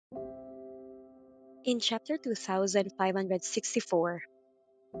In chapter 2564,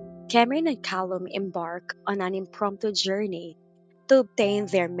 Cameron and Callum embark on an impromptu journey to obtain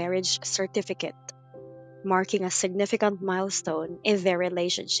their marriage certificate, marking a significant milestone in their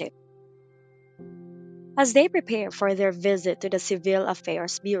relationship. As they prepare for their visit to the Civil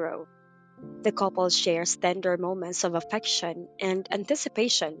Affairs Bureau, the couple shares tender moments of affection and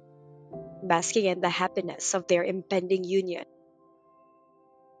anticipation, basking in the happiness of their impending union.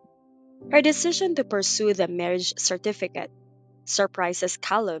 Her decision to pursue the marriage certificate surprises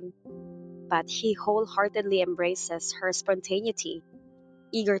Callum, but he wholeheartedly embraces her spontaneity,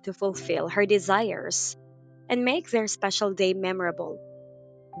 eager to fulfill her desires and make their special day memorable.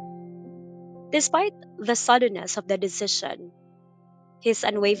 Despite the suddenness of the decision, his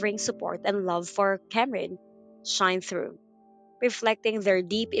unwavering support and love for Camryn shine through, reflecting their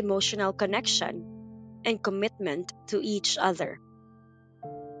deep emotional connection and commitment to each other.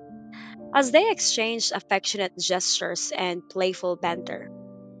 As they exchange affectionate gestures and playful banter,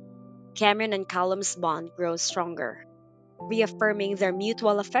 Cameron and Callum's bond grows stronger, reaffirming their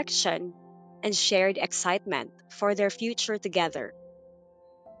mutual affection and shared excitement for their future together.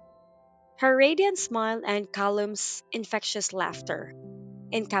 Her radiant smile and Callum's infectious laughter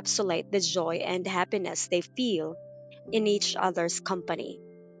encapsulate the joy and happiness they feel in each other's company,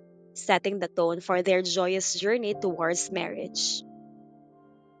 setting the tone for their joyous journey towards marriage.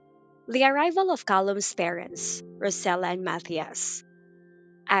 The arrival of Callum's parents, Rosella and Matthias,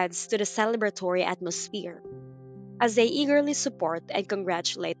 adds to the celebratory atmosphere as they eagerly support and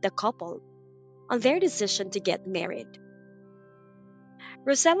congratulate the couple on their decision to get married.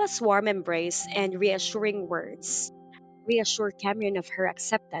 Rosella's warm embrace and reassuring words reassure Cameron of her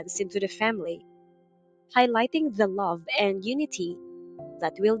acceptance into the family, highlighting the love and unity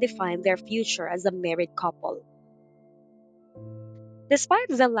that will define their future as a married couple. Despite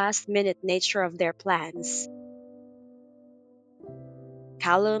the last minute nature of their plans,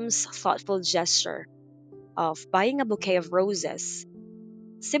 Callum's thoughtful gesture of buying a bouquet of roses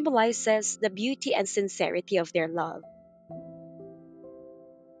symbolizes the beauty and sincerity of their love.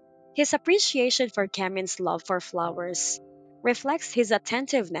 His appreciation for Cameron's love for flowers reflects his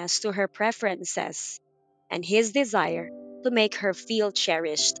attentiveness to her preferences and his desire to make her feel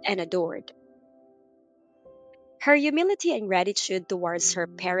cherished and adored. Her humility and gratitude towards her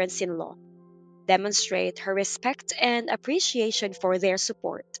parents in law demonstrate her respect and appreciation for their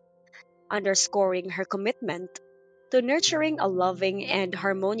support, underscoring her commitment to nurturing a loving and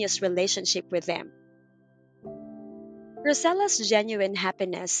harmonious relationship with them. Rosella's genuine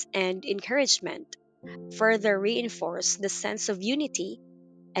happiness and encouragement further reinforce the sense of unity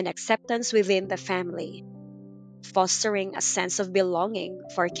and acceptance within the family, fostering a sense of belonging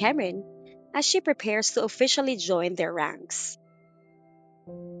for Cameron as she prepares to officially join their ranks.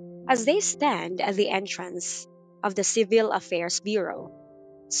 As they stand at the entrance of the Civil Affairs Bureau,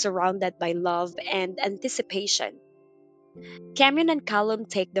 surrounded by love and anticipation, Cameron and Callum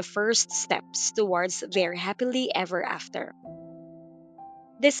take the first steps towards their happily ever after.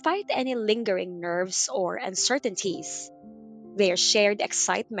 Despite any lingering nerves or uncertainties, their shared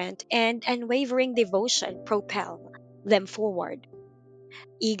excitement and unwavering devotion propel them forward,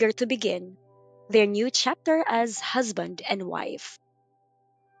 eager to begin their new chapter as husband and wife.